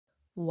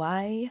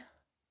Why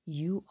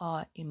you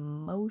are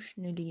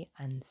emotionally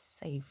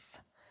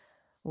unsafe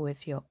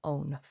with your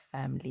own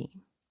family.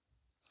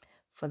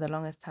 For the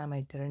longest time,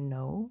 I didn't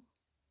know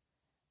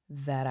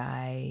that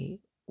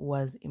I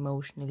was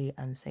emotionally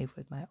unsafe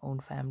with my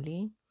own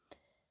family.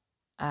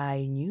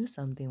 I knew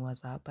something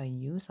was up. I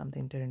knew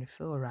something didn't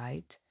feel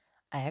right.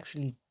 I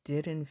actually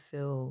didn't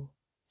feel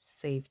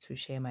safe to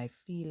share my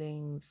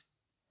feelings,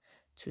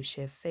 to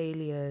share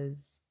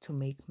failures, to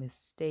make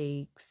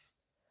mistakes.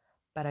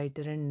 But I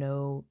didn't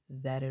know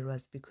that it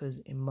was because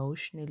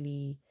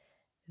emotionally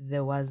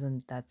there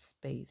wasn't that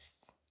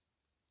space.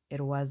 It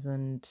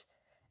wasn't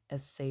a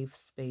safe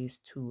space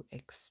to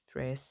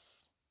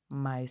express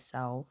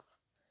myself,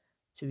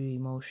 to be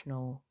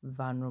emotional,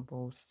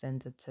 vulnerable,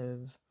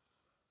 sensitive,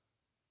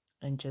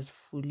 and just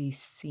fully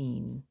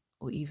seen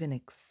or even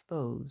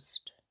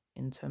exposed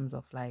in terms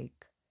of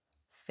like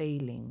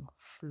failing,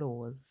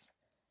 flaws.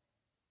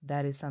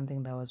 That is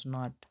something that was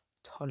not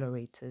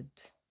tolerated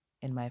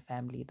in my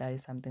family. That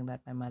is something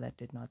that my mother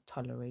did not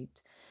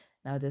tolerate.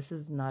 Now, this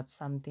is not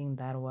something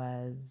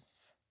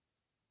this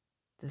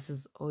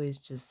is always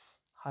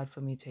just hard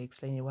for me to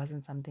explain. It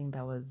wasn't something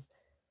that was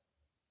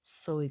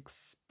so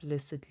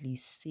explicitly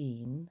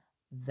seen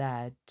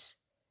that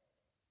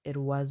it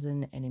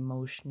wasn't an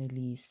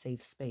emotionally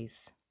safe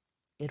space.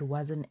 It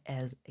wasn't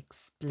as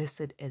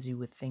explicit as you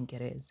would think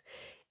it is.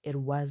 It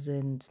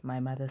wasn't my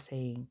mother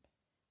saying,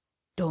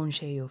 don't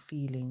share your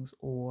feelings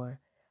or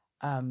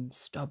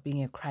stop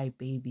being a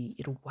crybaby.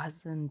 It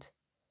wasn't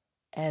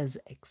as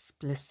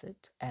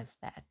explicit as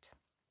that,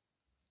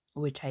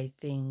 which I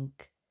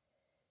think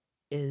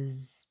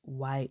is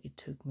why it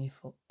took me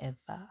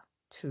forever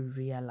to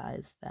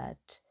realize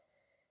that.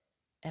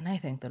 And I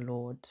thank the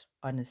Lord,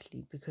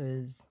 honestly,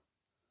 because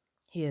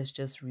He has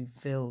just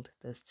revealed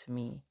this to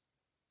me.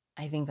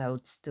 I think I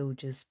would still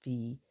just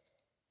be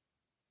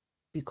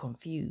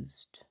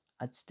confused.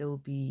 I'd still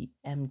be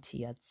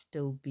empty. I'd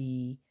still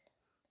be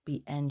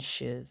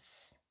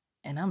anxious.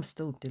 And I'm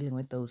still dealing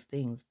with those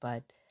things,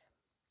 but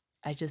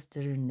I just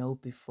didn't know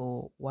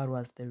before what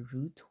was the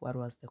root, what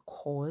was the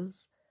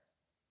cause.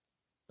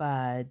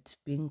 But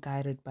being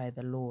guided by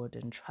the Lord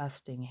and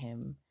trusting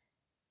Him,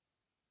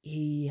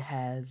 He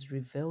has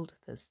revealed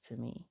this to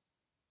me,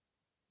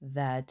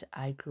 that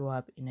I grew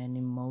up in an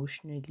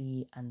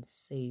emotionally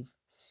unsafe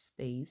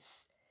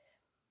space.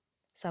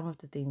 Some of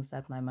the things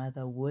that my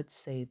mother would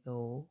say,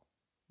 though,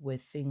 were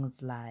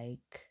things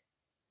like,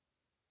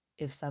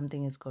 if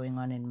something is going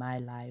on in my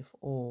life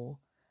or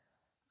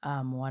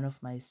one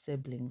of my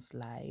siblings'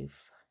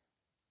 life,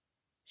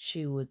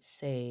 she would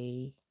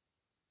say,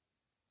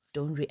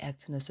 don't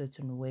react in a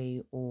certain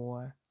way,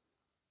 or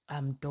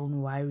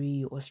don't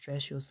worry or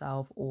stress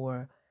yourself,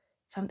 or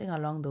something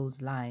along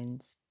those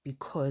lines,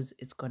 because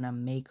it's gonna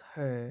make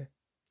her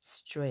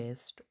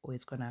stressed or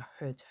it's gonna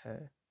hurt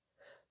her.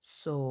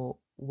 So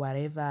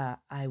whatever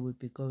I would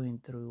be going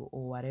through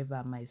or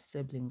whatever my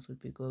siblings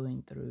would be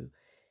going through,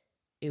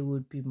 it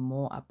would be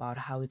more about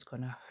how it's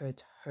gonna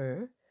hurt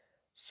her.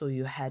 So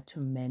you had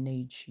to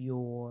manage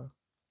your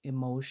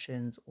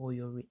emotions or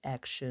your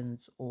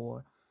reactions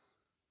or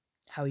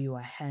how you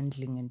are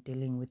handling and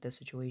dealing with the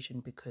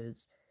situation,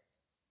 because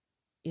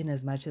in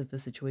as much as the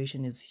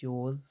situation is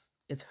yours,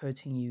 it's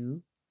hurting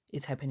you,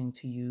 it's happening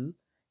to you,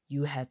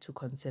 you had to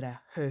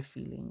consider her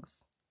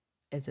feelings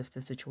as if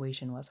the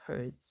situation was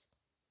hers.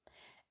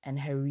 And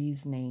her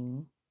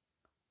reasoning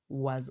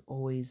was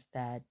always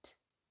that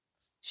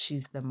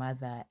she's the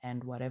mother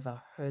and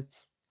whatever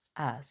hurts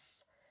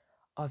us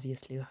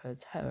obviously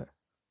hurts her.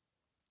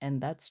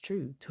 And that's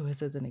true to a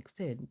certain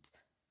extent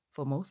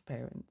for most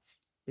parents,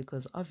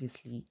 because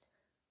obviously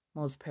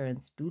most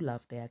parents do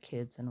love their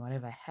kids, and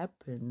whatever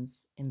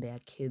happens in their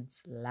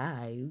kids'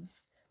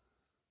 lives,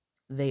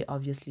 they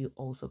obviously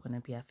also going to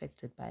be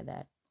affected by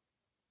that.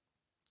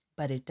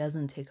 But it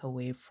doesn't take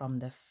away from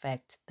the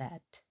fact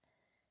that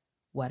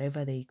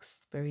whatever the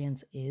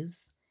experience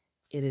is,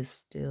 it is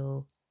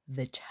still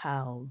the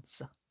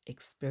child's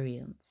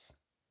experience.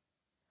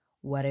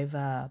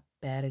 Whatever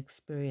bad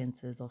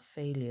experiences or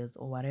failures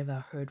or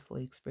whatever hurtful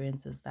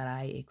experiences that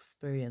I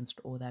experienced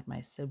or that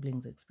my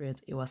siblings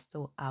experienced, it was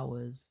still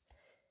ours.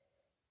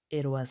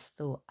 It was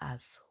still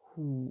us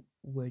who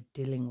were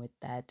dealing with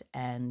that.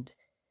 And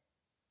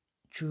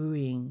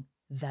during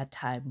that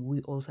time,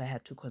 we also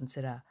had to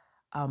consider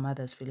our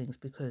mother's feelings,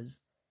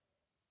 because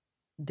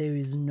there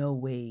is no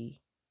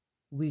way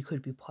we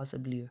could be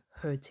possibly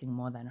hurting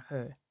more than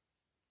her,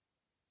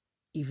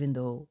 even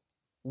though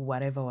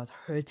whatever was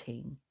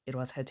hurting, it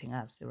was hurting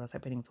us, it was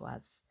happening to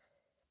us.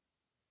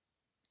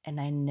 And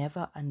I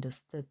never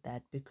understood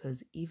that,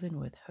 because even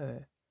with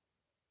her,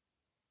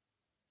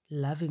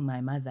 loving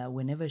my mother,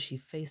 whenever she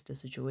faced a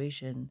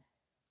situation,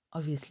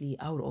 obviously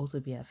I would also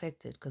be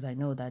affected, because I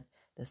know that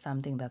there's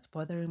something that's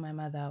bothering my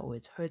mother or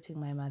it's hurting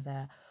my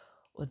mother,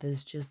 or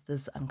there's just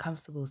this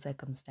uncomfortable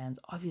circumstance.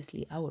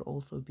 Obviously, I would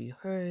also be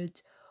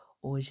hurt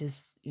or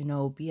just,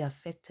 be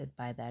affected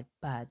by that.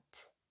 But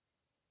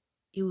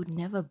it would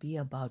never be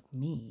about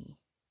me,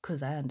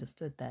 because I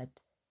understood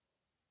that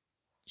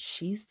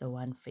she's the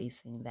one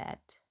facing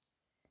that.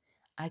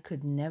 I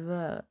could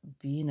never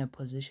be in a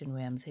position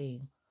where I'm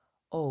saying,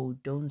 oh,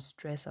 don't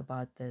stress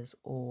about this,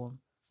 or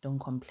don't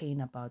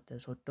complain about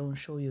this, or don't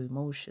show your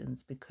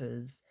emotions,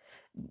 because,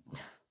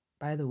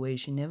 by the way,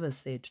 she never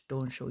said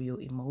don't show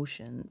your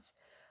emotions,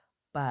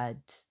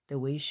 but the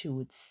way she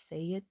would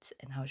say it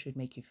and how she would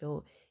make you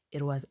feel,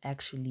 it was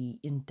actually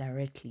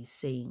indirectly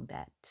saying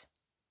that.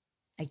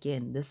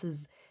 Again, this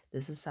is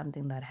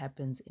something that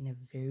happens in a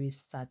very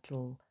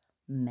subtle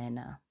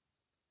manner.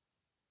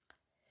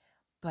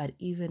 But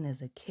even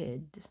as a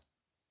kid,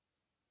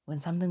 when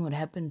something would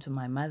happen to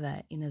my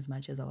mother, in as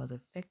much as I was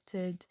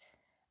affected,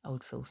 I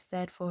would feel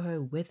sad for her,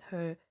 with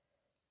her.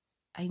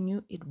 I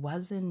knew it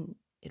wasn't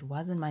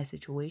my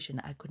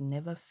situation. I could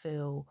never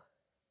feel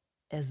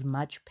as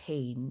much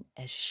pain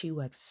as she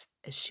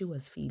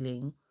was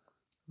feeling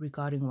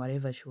regarding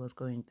whatever she was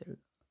going through.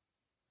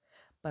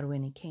 But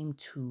when it came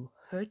to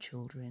her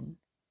children,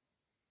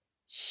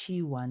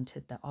 she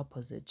wanted the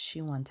opposite.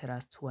 She wanted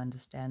us to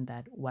understand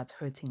that what's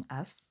hurting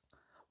us,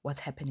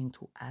 what's happening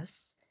to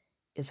us,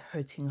 is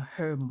hurting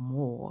her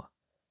more,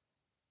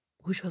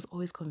 which was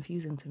always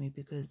confusing to me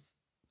because,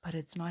 but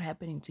it's not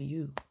happening to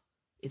you.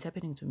 It's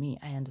happening to me.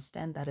 I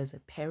understand that as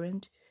a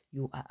parent,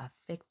 you are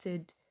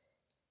affected.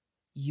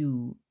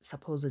 You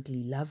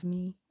supposedly love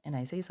me. And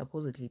I say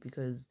supposedly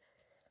because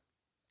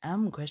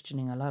I'm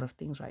questioning a lot of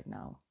things right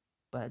now,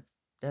 but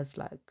that's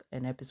like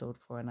an episode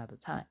for another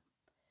time.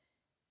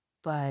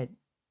 But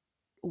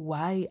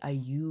why are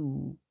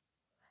you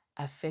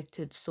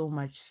affected so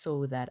much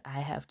so that I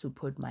have to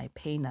put my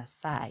pain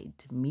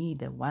aside, me,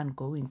 the one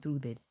going through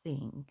the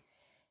thing,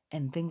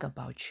 and think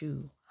about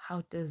you?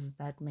 How does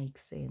that make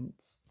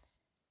sense?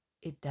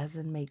 It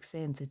doesn't make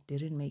sense. It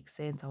didn't make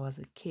sense. I was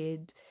a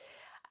kid.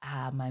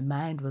 My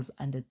mind was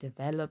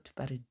underdeveloped,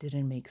 but it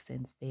didn't make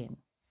sense then.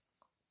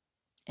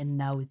 And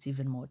now it's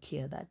even more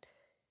clear that,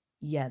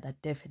 yeah,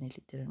 that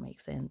definitely didn't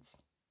make sense.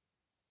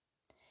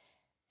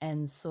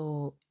 And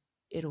so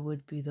it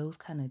would be those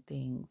kind of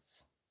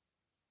things.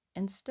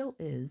 And still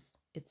is.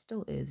 It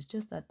still is.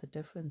 Just that the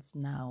difference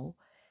now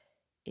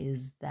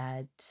is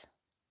that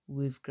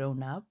we've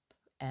grown up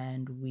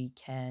and we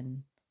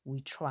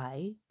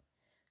try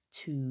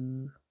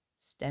to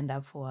stand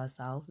up for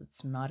ourselves.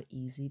 It's not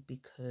easy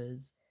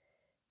because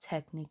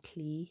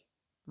technically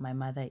my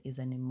mother is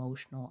an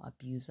emotional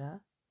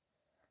abuser,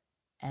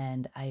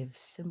 and I've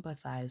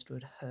sympathized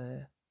with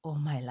her all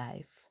my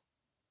life,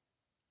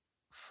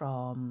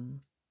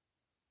 from,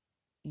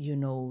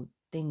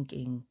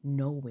 thinking,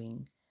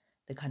 knowing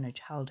the kind of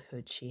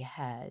childhood she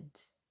had.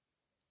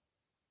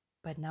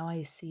 But now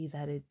I see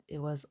that it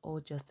was all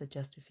just a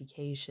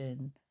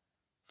justification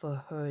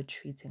for her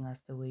treating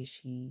us the way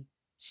she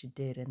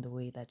did and the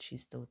way that she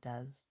still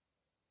does.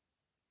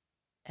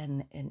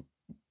 And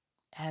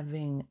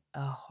having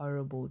a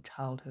horrible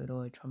childhood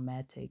or a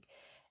traumatic,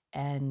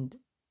 and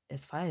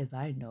as far as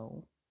I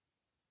know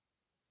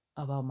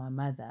about my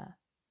mother,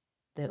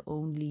 the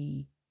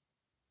only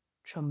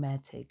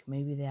traumatic,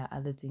 maybe there are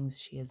other things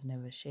she has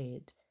never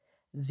shared,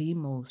 the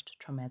most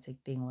traumatic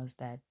thing was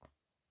that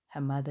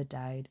her mother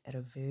died at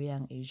a very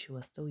young age. She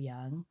was still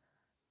young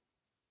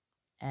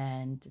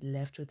and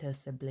left with her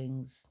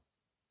siblings.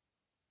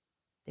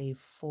 They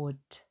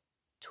fought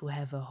to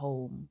have a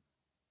home.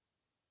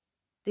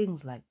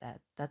 Things like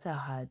that. That's a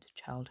hard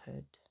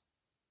childhood.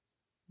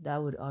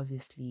 That would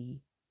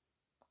obviously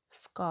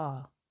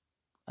scar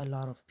a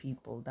lot of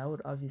people. That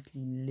would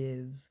obviously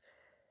live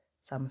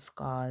some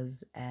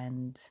scars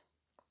and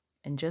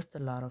just a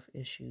lot of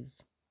issues.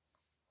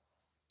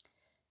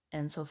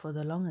 And so for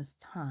the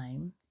longest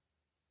time,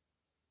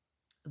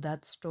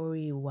 that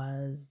story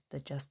was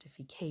the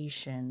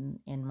justification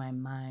in my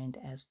mind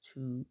as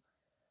to,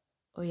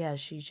 oh yeah,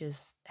 she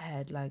just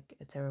had like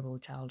a terrible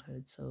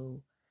childhood,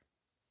 so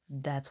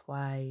that's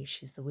why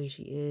she's the way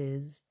she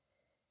is.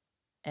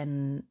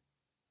 And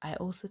I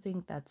also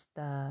think that's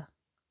the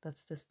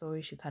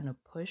story she kind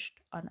of pushed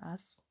on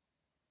us,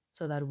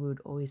 so that we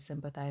would always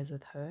sympathize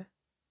with her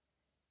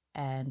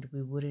and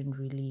we wouldn't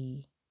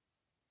really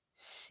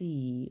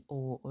see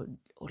or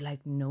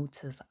like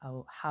notice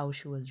how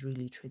she was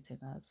really treating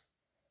us.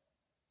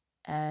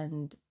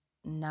 And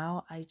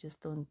now I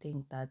just don't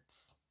think that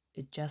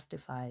it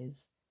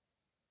justifies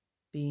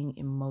being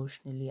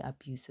emotionally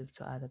abusive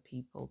to other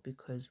people,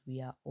 because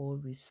we are all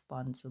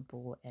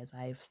responsible, as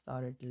I've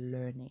started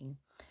learning.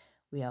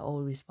 We are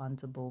all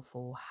responsible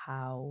for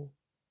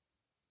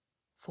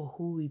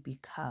who we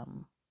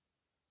become.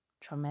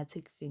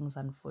 Traumatic things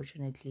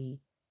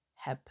unfortunately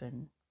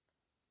happen.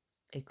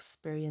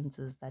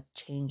 Experiences that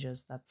change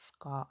us, that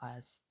scar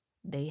us,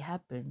 they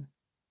happen.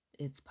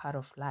 It's part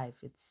of life.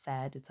 It's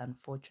sad, it's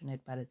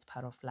unfortunate, but it's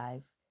part of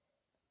life.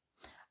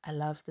 I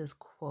love this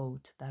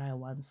quote that I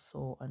once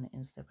saw on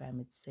Instagram.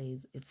 It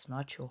says, "It's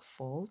not your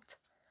fault,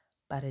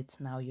 but it's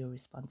now your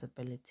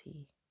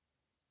responsibility."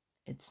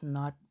 It's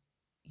not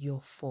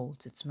your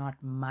fault. It's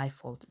not my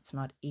fault. It's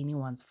not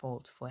anyone's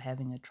fault for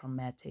having a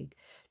traumatic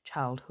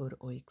childhood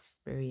or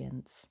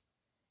experience.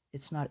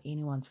 It's not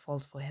anyone's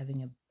fault for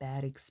having a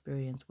bad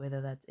experience,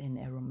 whether that's in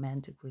a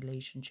romantic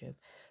relationship,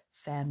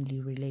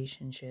 family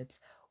relationships,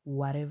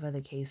 whatever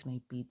the case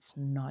may be, it's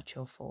not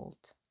your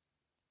fault.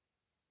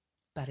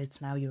 But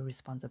it's now your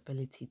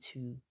responsibility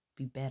to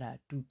be better,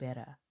 do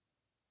better.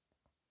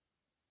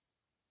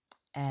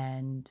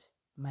 And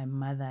my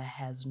mother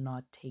has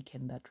not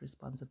taken that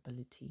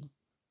responsibility.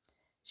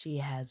 She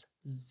has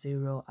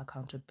zero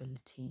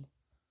accountability.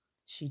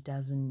 She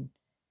doesn't,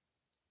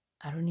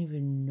 I don't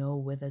even know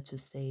whether to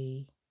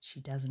say she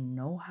doesn't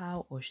know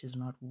how or she's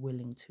not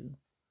willing to.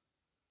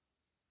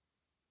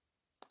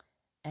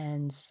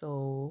 And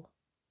so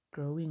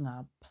growing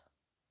up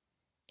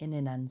in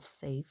an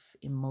unsafe,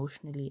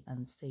 emotionally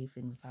unsafe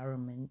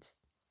environment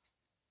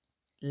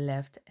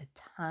left a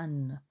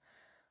ton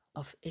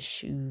of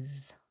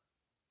issues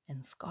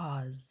and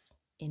scars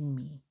in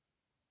me.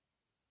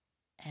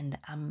 And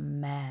I'm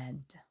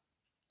mad,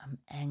 I'm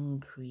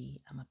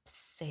angry, I'm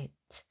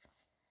upset.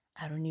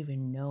 I don't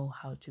even know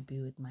how to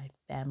be with my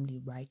family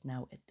right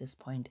now at this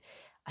point.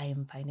 I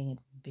am finding it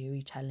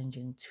very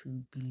challenging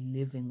to be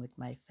living with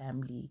my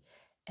family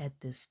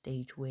at this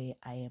stage where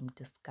I am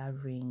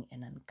discovering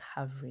and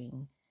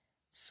uncovering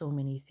so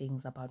many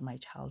things about my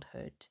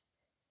childhood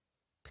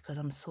because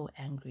I'm so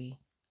angry.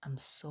 I'm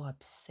so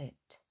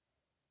upset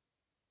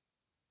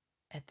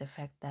at the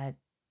fact that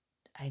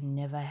I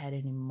never had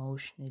an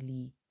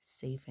emotionally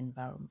safe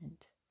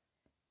environment.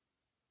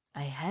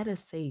 I had a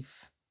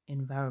safe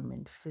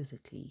environment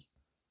physically.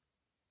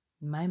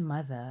 My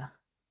mother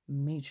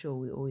made sure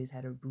we always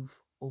had a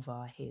roof over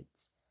our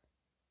heads,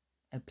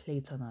 a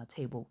plate on our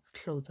table,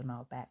 clothes on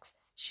our backs.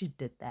 She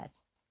did that.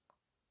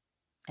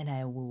 And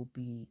I will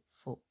be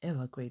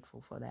forever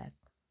grateful for that.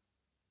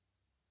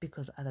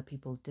 Because other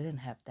people didn't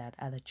have that,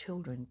 other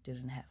children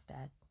didn't have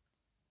that.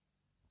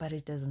 But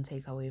it doesn't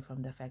take away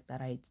from the fact that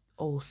I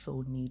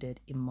also needed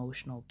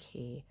emotional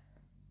care.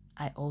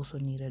 I also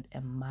needed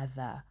a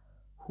mother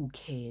who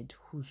cared,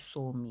 who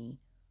saw me,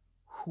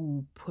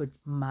 who put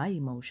my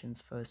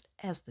emotions first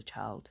as the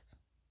child.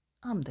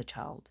 I'm the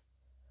child.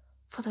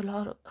 For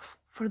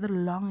the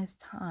longest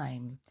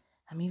time,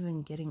 I'm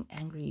even getting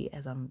angry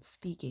as I'm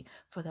speaking.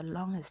 For the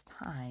longest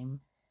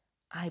time,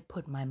 I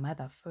put my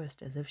mother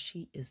first as if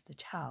she is the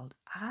child.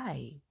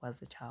 I was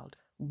the child.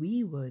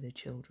 We were the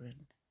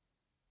children.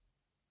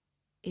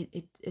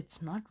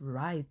 It's not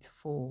right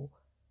for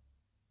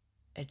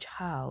a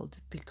child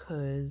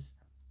because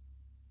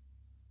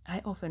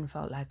I often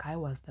felt like I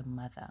was the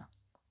mother,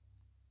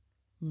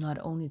 not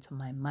only to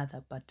my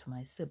mother, but to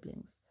my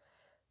siblings,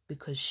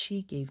 because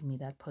she gave me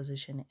that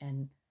position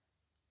and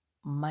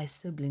my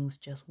siblings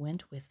just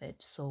went with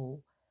it.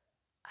 So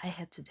I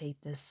had to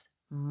take this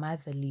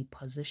motherly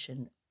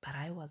position, but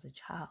I was a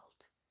child.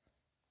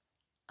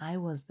 I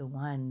was the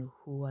one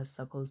who was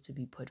supposed to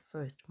be put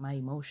first. My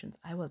emotions,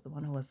 I was the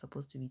one who was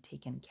supposed to be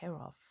taken care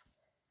of.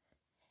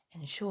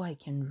 And sure, I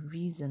can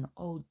reason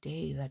all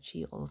day that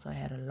she also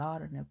had a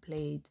lot on her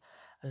plate,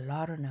 a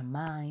lot on her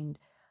mind,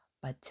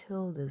 but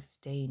till this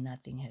day,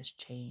 nothing has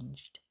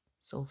changed.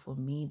 So for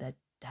me, that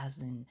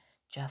doesn't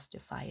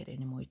justify it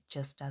anymore. It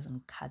just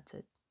doesn't cut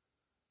it.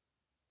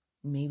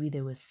 Maybe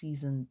there were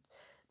seasons,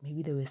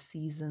 maybe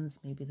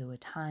there were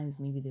times,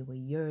 maybe there were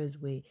years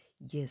where,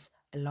 yes,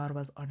 a lot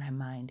was on her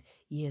mind.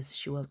 Yes,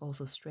 she was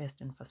also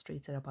stressed and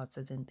frustrated about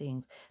certain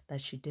things, that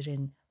she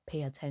didn't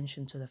pay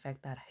attention to the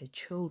fact that her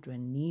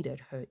children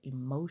needed her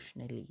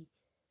emotionally.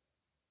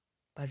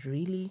 But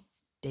really,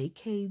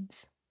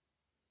 decades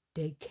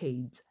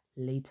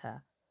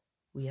later,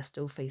 we are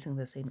still facing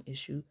the same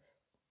issue.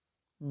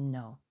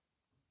 No,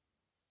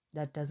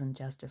 that doesn't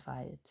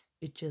justify it.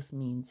 It just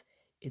means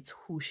it's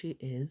who she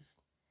is,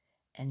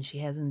 and she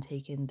hasn't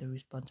taken the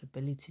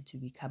responsibility to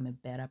become a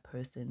better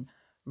person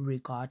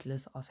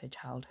regardless of her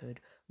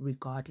childhood,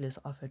 regardless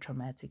of her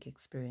traumatic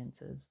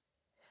experiences.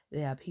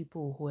 There are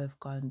people who have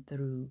gone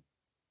through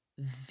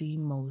the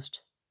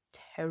most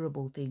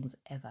terrible things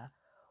ever,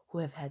 who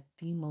have had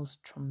the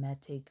most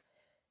traumatic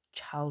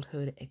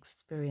childhood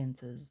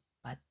experiences,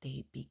 but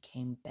they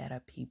became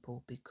better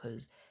people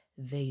because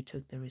they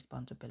took the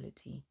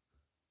responsibility.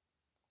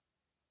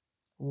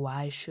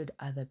 Why should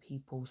other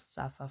people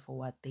suffer for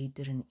what they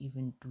didn't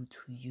even do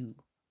to you?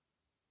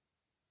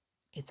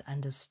 It's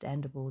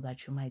understandable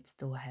that you might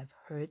still have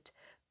hurt,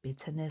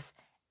 bitterness,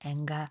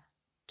 anger,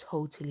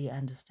 totally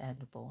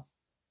understandable.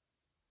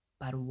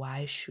 But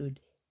why should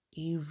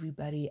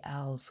everybody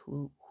else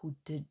who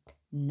did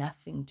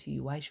nothing to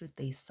you, why should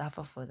they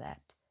suffer for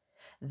that?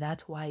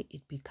 That's why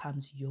it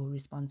becomes your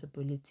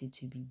responsibility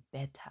to be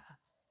better.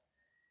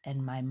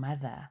 And my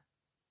mother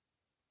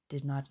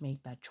did not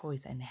make that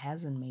choice and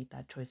hasn't made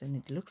that choice. And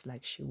it looks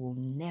like she will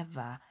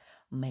never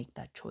make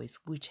that choice,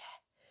 which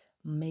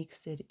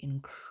makes it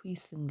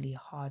increasingly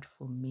hard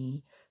for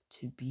me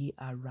to be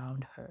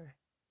around her.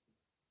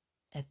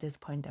 At this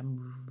point,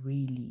 I'm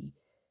really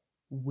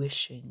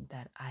wishing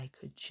that I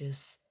could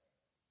just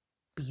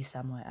be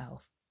somewhere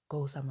else,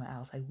 go somewhere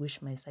else. I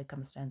wish my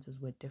circumstances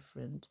were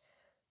different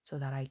so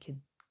that I could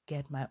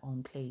get my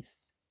own place.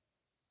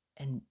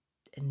 And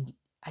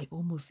I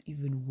almost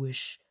even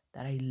wish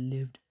that I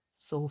lived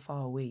so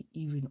far away,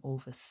 even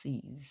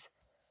overseas.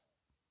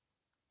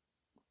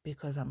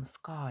 because I'm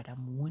scarred,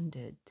 I'm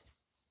wounded.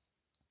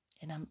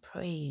 And I'm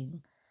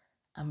praying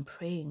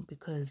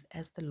because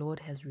as the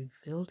Lord has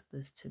revealed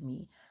this to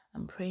me,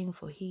 I'm praying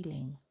for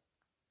healing.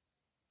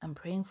 I'm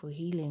praying for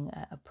healing.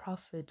 A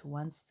prophet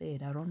once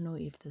said, I don't know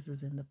if this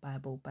is in the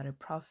Bible, but a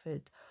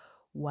prophet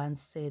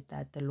once said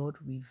that the Lord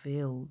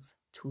reveals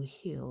to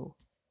heal.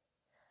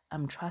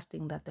 I'm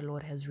trusting that the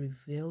Lord has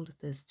revealed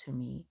this to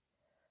me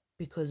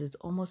because it's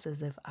almost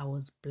as if I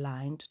was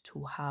blind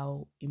to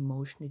how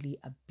emotionally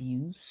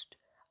abused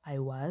I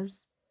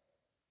was,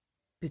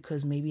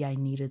 because maybe I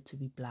needed to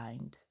be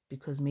blind,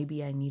 because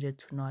maybe I needed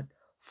to not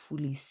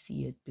fully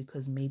see it,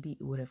 because maybe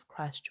it would have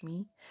crushed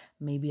me.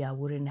 Maybe I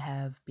wouldn't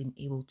have been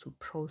able to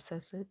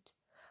process it.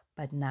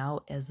 But now,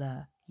 as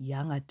a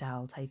young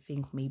adult, I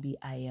think maybe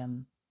I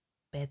am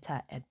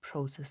better at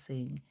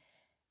processing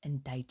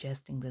and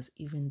digesting this,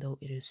 even though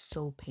it is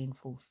so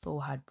painful, so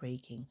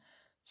heartbreaking,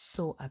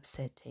 so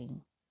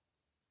upsetting.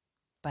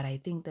 But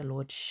I think the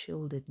Lord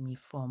shielded me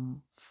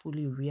from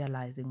fully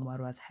realizing what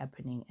was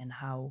happening and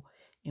how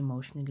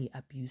emotionally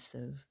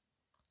abusive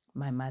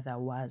my mother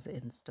was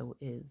and still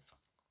is.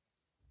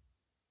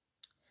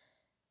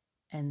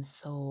 And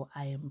so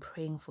I am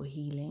praying for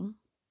healing.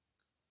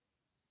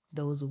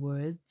 Those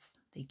words,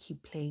 they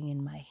keep playing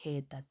in my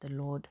head, that the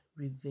Lord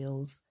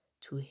reveals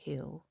to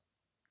heal.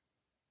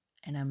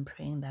 And I'm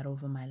praying that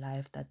over my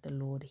life, that the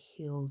Lord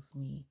heals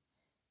me,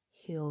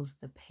 heals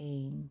the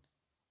pain.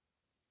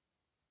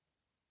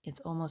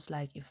 It's almost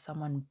like if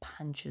someone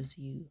punches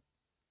you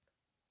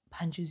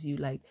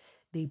like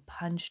they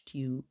punched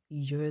you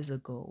years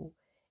ago,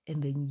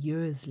 and then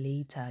years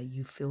later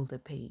you feel the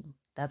pain.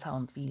 That's how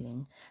I'm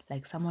feeling.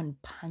 Like someone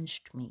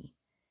punched me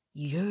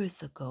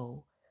years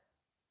ago,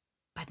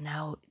 but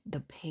now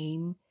the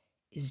pain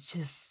is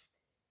just,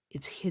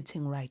 it's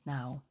hitting right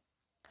now.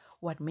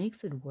 What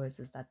makes it worse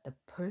is that the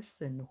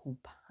person who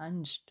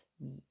punched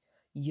me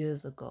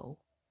years ago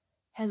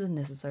hasn't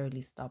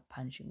necessarily stopped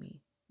punching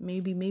me.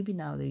 Maybe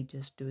now they're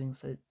just doing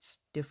so it's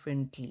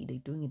differently. They're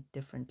doing it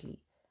differently.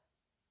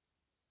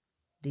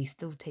 They're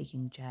still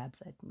taking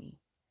jabs at me.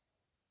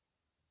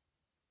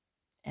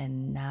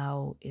 And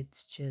now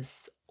it's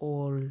just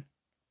all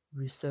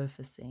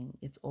resurfacing.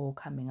 It's all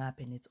coming up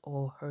and it's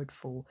all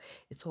hurtful.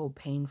 It's all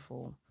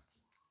painful.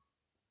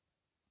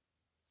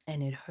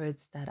 And it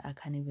hurts that I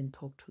can't even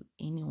talk to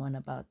anyone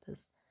about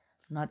this.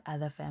 Not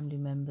other family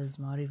members,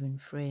 not even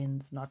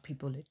friends, not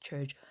people at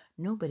church,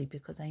 nobody,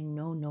 because I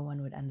know no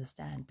one would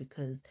understand,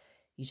 because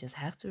you just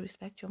have to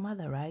respect your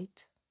mother,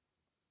 right?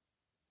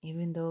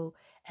 Even though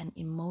an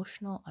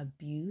emotional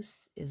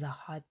abuse is a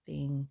hard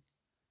thing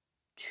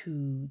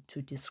to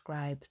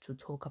describe, to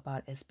talk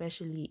about,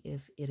 especially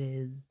if it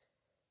is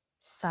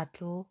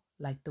subtle,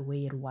 like the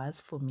way it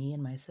was for me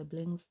and my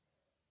siblings,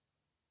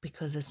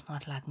 because it's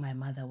not like my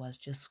mother was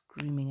just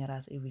screaming at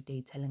us every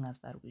day, telling us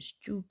that we're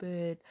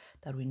stupid,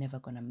 that we're never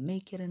going to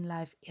make it in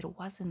life. It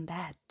wasn't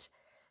that.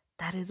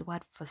 That is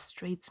what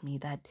frustrates me,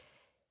 that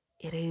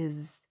it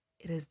is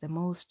the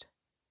most,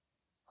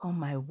 oh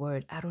my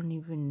word, I don't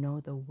even know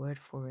the word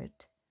for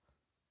it,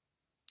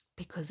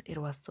 because it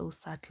was so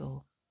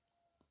subtle,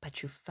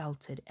 but you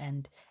felt it,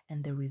 and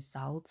the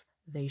results,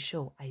 they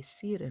show. I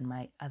see it in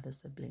my other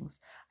siblings.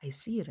 I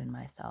see it in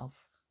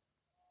myself.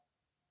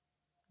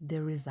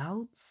 The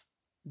results,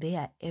 they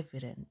are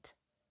evident.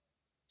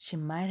 She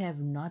might have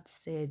not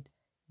said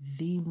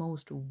the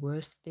most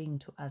worst thing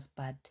to us,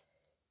 but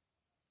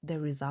the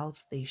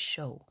results, they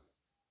show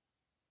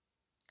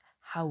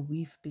how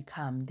we've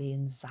become, the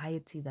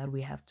anxiety that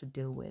we have to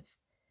deal with,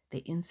 the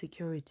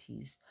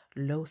insecurities,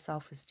 low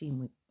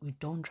self-esteem. We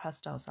don't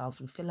trust ourselves.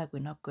 We feel like we're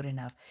not good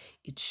enough.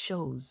 It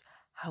shows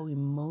how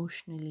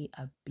emotionally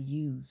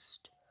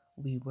abused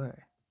we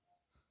were.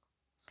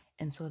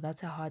 And so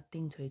that's a hard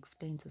thing to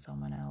explain to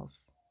someone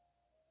else.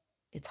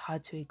 It's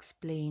hard to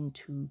explain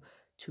to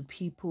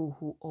people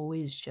who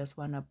always just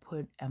want to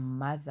put a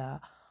mother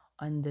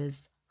on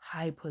this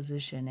high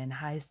position and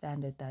high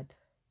standard, that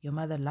your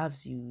mother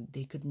loves you.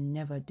 They could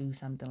never do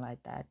something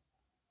like that.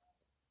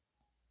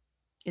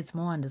 It's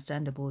more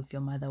understandable if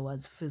your mother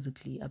was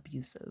physically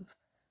abusive,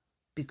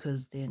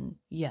 because then,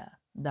 yeah,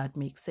 that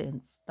makes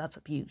sense. That's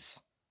abuse.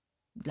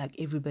 Like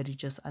everybody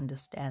just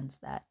understands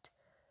that.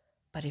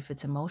 But if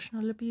it's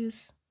emotional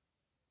abuse,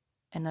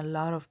 and a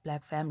lot of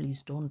Black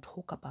families don't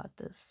talk about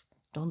this,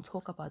 don't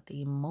talk about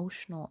the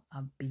emotional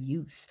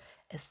abuse,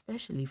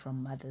 especially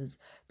from mothers,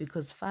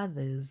 because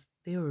fathers,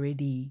 they're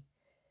already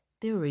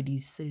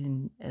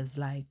seen as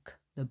like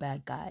the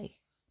bad guy.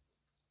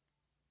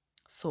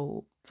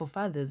 So for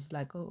fathers,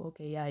 like, oh,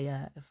 okay,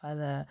 yeah, a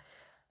father,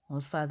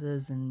 most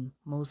fathers in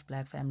most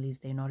Black families,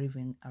 they're not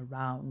even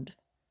around.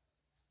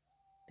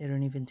 They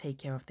don't even take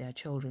care of their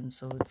children.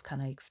 So it's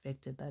kind of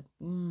expected that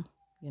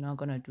you're not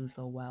going to do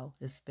so well,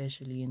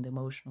 especially in the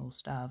emotional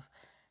stuff.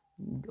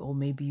 Or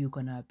maybe you're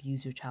going to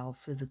abuse your child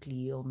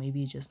physically, or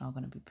maybe you're just not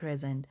going to be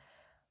present.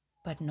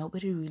 But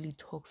nobody really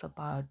talks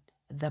about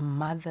the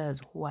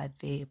mothers who are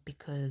there,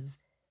 because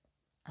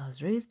I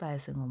was raised by a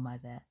single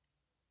mother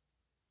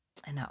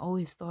and I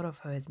always thought of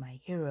her as my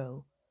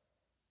hero.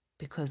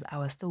 because I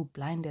was still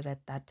blinded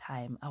at that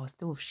time. I was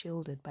still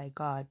shielded by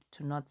God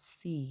to not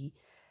see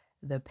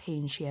the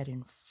pain she had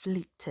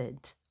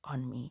inflicted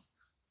on me.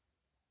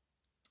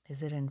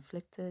 Is it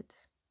inflicted?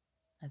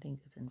 I think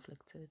it's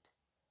inflicted.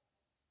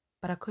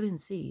 But I couldn't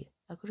see.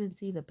 I couldn't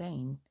see the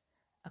pain.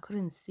 I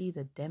couldn't see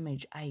the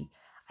damage. I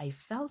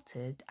felt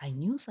it. I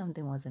knew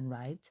something wasn't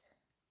right.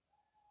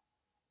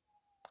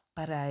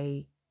 But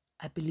I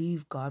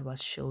believe God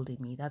was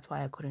shielding me. That's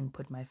why I couldn't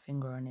put my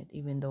finger on it,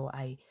 even though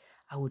I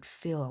would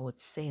feel, I would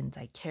sense,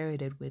 I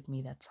carried it with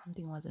me that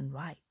something wasn't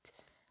right.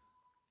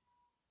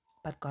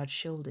 But God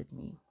shielded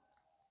me.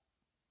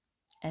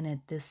 And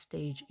at this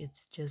stage,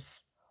 it's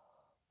just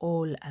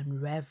all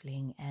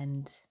unraveling,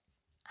 and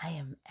I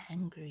am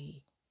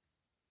angry.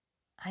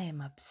 I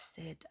am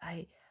upset.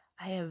 I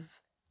have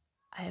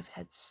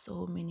had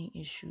so many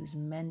issues,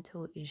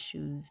 mental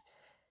issues,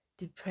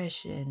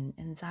 depression,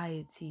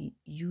 anxiety,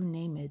 you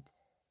name it.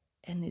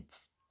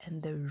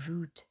 And the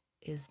root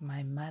is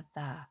my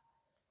mother,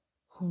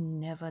 who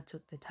never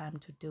took the time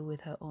to deal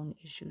with her own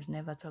issues,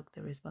 never took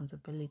the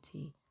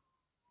responsibility.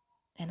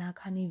 And I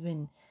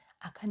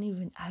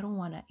don't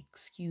want to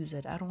excuse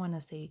it. I don't want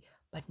to say,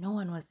 but no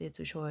one was there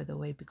to show her the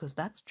way, because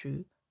that's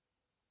true.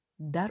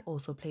 That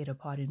also played a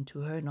part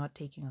into her not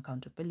taking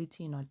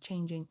accountability, not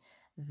changing.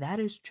 That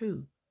is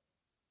true.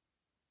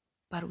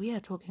 But we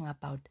are talking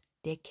about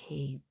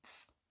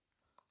decades.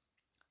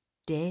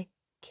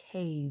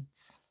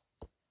 Decades.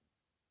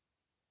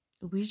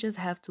 We just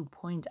have to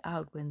point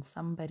out when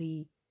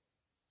somebody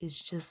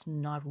is just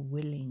not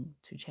willing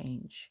to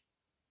change.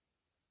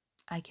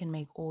 I can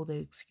make all the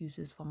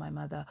excuses for my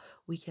mother.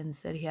 We can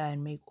sit here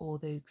and make all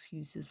the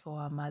excuses for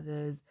our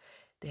mothers,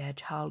 their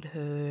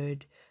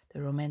childhood,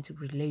 the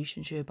romantic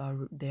relationship,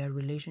 their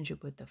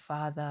relationship with the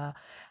father,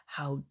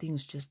 how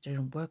things just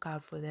didn't work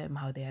out for them,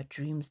 how their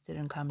dreams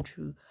didn't come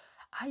true.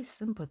 I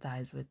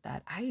sympathize with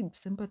that. I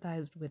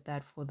sympathized with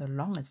that for the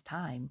longest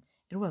time.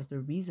 It was the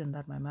reason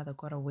that my mother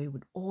got away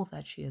with all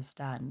that she has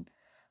done,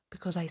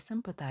 because I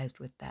sympathized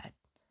with that.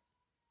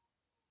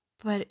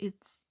 But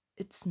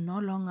it's no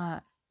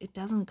longer, it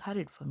doesn't cut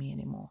it for me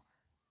anymore.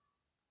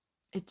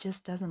 It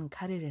just doesn't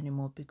cut it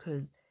anymore,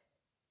 because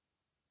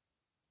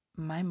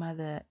my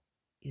mother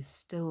is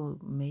still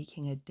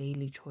making a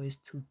daily choice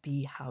to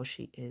be how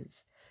she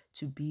is,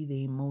 to be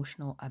the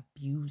emotional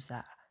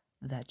abuser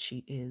that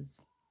she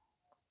is.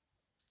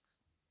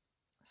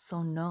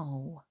 So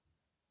no,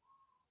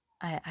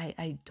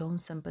 I don't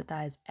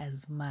sympathize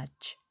as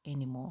much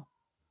anymore.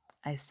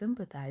 I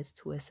sympathize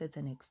to a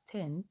certain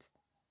extent,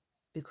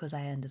 because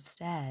I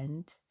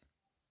understand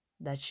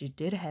that she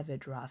did have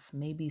it rough.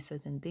 Maybe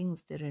certain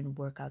things didn't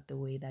work out the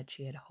way that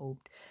she had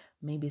hoped.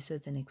 Maybe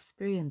certain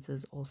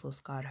experiences also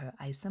scarred her.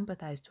 I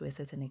sympathize to a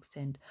certain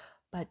extent,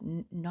 but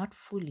not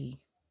fully.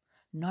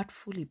 Not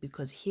fully,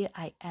 because here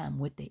I am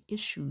with the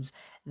issues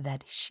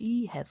that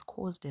she has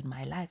caused in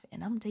my life,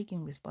 and I'm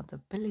taking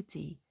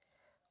responsibility,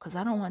 because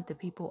I don't want the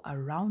people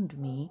around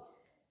me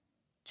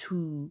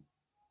to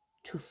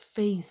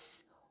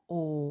face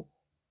or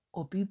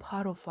be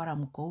part of what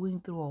I'm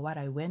going through or what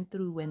I went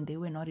through when they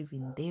were not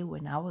even there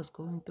when I was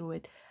going through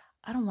it.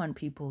 I don't want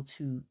people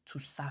to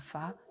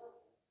suffer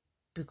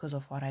because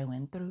of what I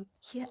went through.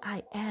 Here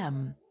I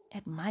am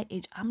at my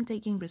age. I'm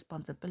taking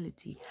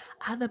responsibility.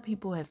 Other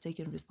people have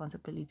taken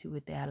responsibility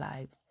with their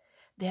lives.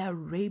 They are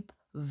rape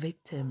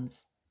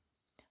victims,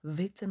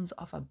 victims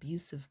of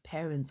abusive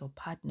parents or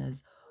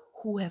partners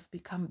who have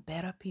become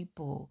better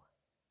people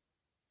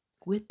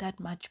with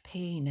that much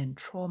pain and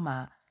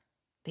trauma.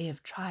 They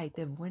have tried,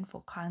 they've went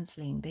for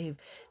counseling,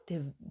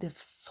 they've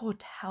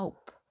sought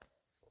help.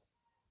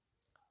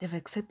 They've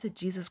accepted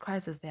Jesus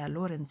Christ as their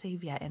Lord and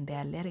Savior, and they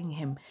are letting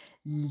him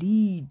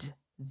lead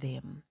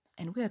them.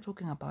 And we are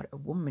talking about a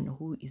woman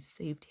who is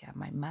saved here,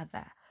 my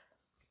mother,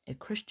 a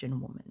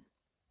Christian woman,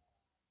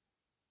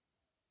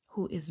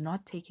 who is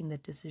not taking the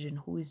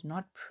decision, who is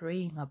not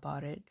praying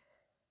about it.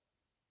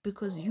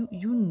 Because you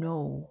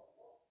know,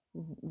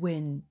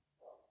 when,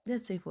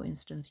 let's say for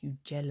instance, you're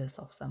jealous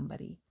of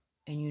somebody,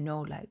 and you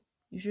know, like,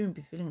 you shouldn't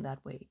be feeling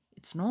that way.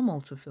 It's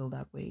normal to feel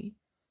that way.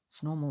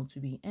 It's normal to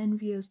be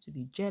envious, to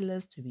be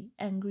jealous, to be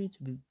angry,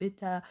 to be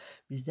bitter,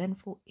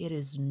 resentful. It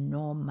is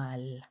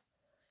normal.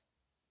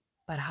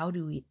 But how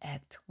do we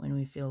act when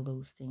we feel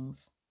those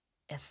things?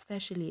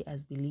 Especially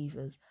as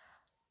believers,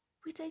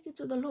 we take it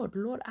to the Lord.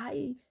 Lord,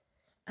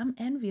 I'm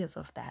envious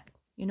of that.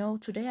 You know,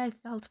 today I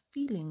felt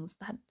feelings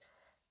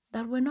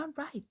that were not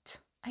right.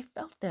 I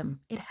felt them.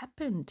 It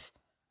happened.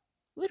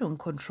 We don't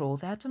control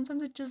that.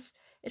 Sometimes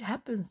it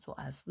happens to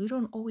us. We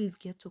don't always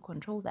get to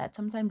control that.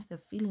 Sometimes the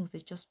feelings,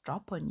 they just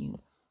drop on you.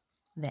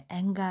 The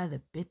anger,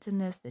 the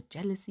bitterness, the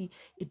jealousy,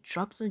 it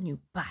drops on you.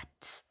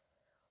 But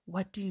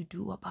what do you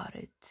do about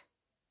it?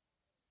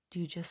 Do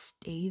you just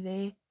stay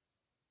there?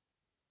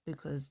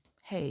 Because,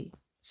 hey,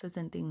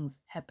 certain things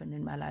happen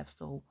in my life,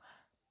 so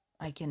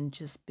I can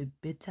just be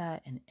bitter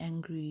and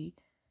angry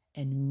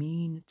and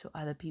mean to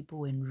other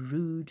people and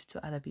rude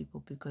to other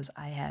people because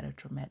I had a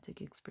traumatic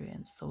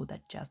experience. So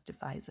that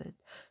justifies it.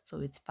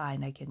 So it's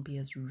fine. I can be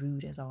as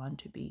rude as I want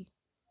to be.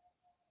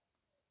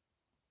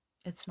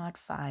 It's not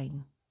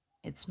fine.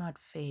 It's not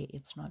fair.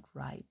 It's not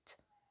right.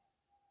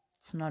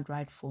 It's not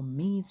right for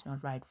me. It's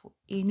not right for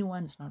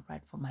anyone. It's not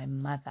right for my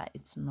mother.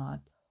 It's not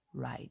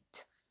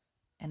right.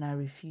 And I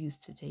refuse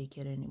to take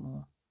it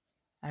anymore.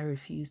 I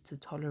refuse to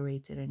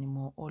tolerate it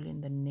anymore, all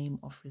in the name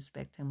of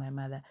respecting my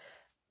mother.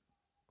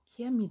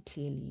 Hear me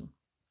clearly.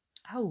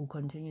 I will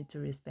continue to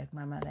respect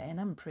my mother,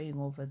 and I'm praying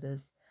over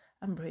this.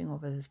 I'm praying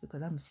over this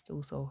because I'm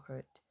still so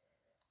hurt.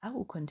 I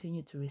will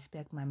continue to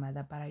respect my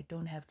mother, but I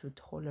don't have to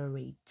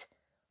tolerate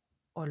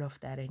all of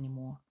that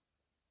anymore.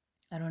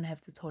 I don't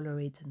have to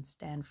tolerate and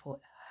stand for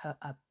her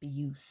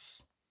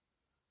abuse.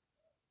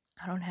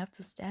 I don't have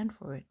to stand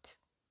for it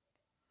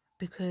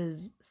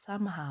because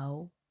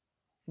somehow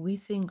we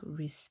think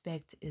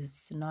respect is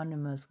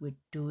synonymous with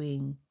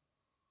doing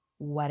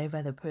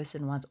whatever the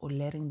person wants or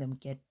letting them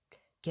get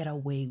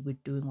away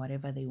with doing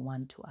whatever they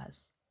want to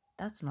us.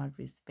 That's not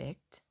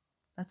respect.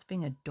 That's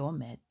being a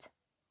doormat.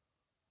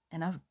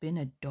 And I've been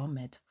a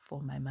doormat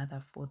for my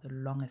mother for the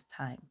longest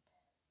time.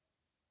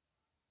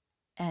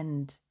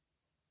 And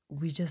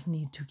we just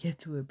need to get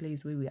to a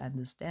place where we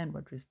understand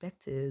what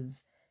respect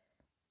is.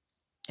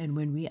 And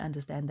when we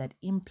understand that,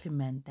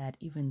 implement that,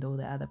 even though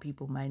the other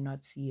people might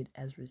not see it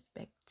as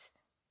respect.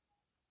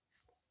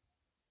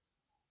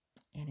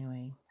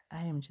 Anyway,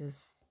 I'm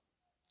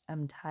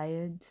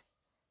tired.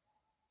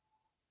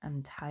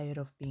 I'm tired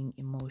of being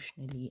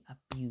emotionally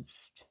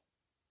abused.